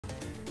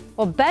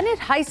Well, Bennett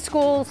High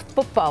School's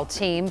football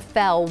team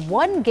fell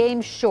one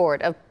game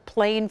short of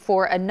playing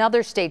for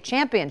another state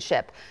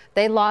championship.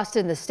 They lost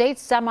in the state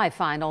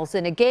semifinals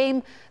in a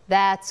game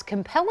that's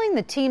compelling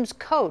the team's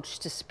coach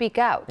to speak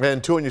out.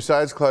 And 2 on your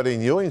sides,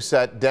 Claudine Ewing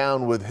sat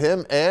down with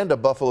him and a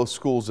Buffalo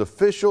Schools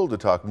official to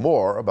talk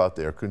more about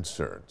their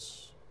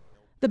concerns.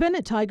 The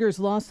Bennett Tigers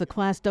lost the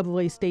Class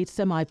AA state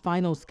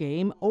semifinals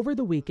game over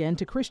the weekend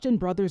to Christian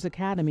Brothers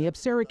Academy of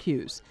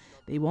Syracuse.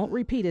 They won't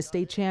repeat as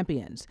state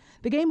champions.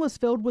 The game was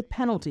filled with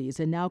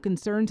penalties and now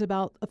concerns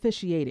about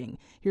officiating.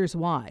 Here's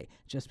why.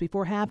 Just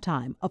before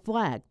halftime, a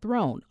flag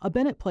thrown, a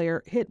Bennett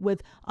player hit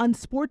with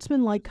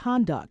unsportsmanlike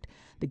conduct.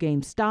 The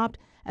game stopped.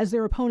 As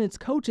their opponent's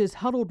coaches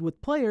huddled with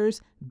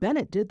players,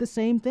 Bennett did the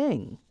same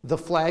thing. The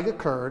flag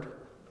occurred.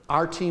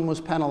 Our team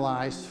was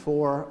penalized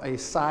for a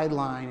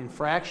sideline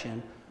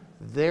infraction.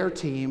 Their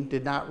team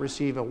did not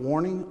receive a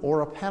warning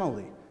or a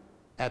penalty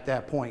at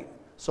that point.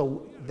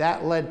 So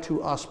that led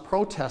to us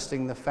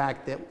protesting the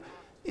fact that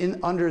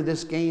under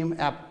this game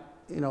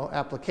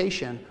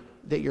application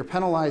that you're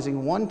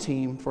penalizing one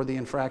team for the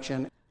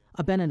infraction.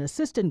 A Bennett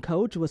assistant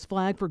coach was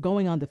flagged for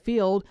going on the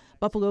field.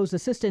 Buffalo's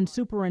assistant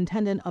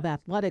superintendent of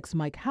athletics,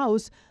 Mike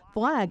House,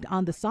 flagged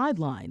on the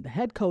sideline. The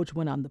head coach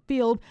went on the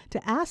field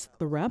to ask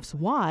the refs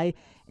why.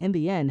 In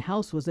the end,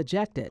 House was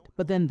ejected.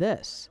 But then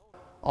this.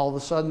 All of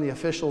a sudden, the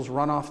officials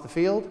run off the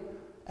field,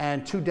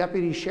 and 2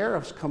 deputy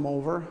sheriffs come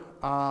over,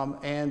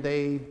 and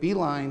they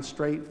beeline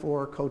straight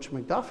for Coach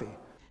McDuffie.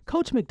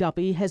 Coach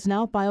McDuffie has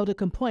now filed a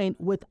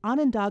complaint with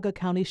Onondaga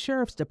County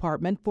Sheriff's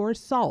Department for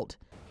assault.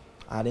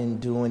 I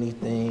didn't do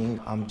anything.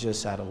 I'm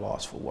just at a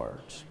loss for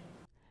words.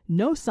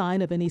 No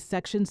sign of any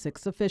Section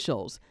 6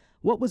 officials.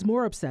 What was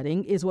more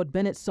upsetting is what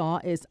Bennett saw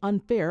as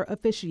unfair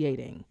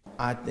officiating.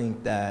 I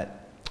think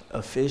that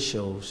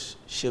officials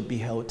should be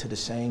held to the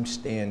same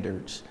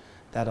standards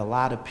that a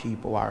lot of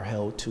people are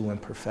held to in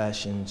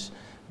professions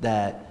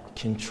that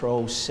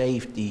control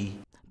safety.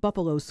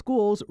 Buffalo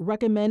schools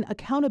recommend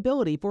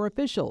accountability for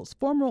officials,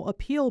 formal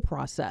appeal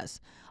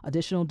process,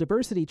 additional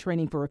diversity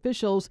training for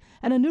officials,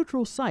 and a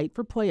neutral site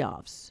for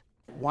playoffs.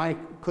 Why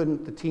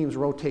couldn't the teams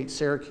rotate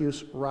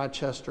Syracuse,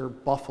 Rochester,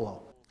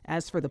 Buffalo?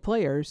 As for the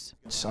players,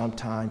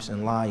 sometimes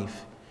in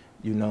life,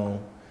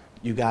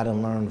 you got to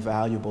learn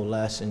valuable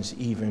lessons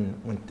even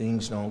when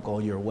things don't go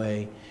your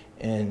way,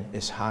 and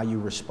it's how you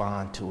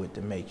respond to it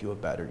to make you a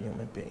better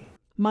human being.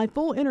 My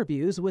full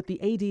interviews with the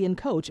AD and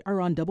coach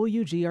are on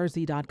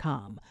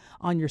WGRZ.com.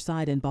 On your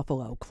side in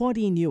Buffalo,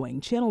 Claudine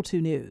Ewing, Channel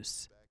 2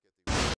 News.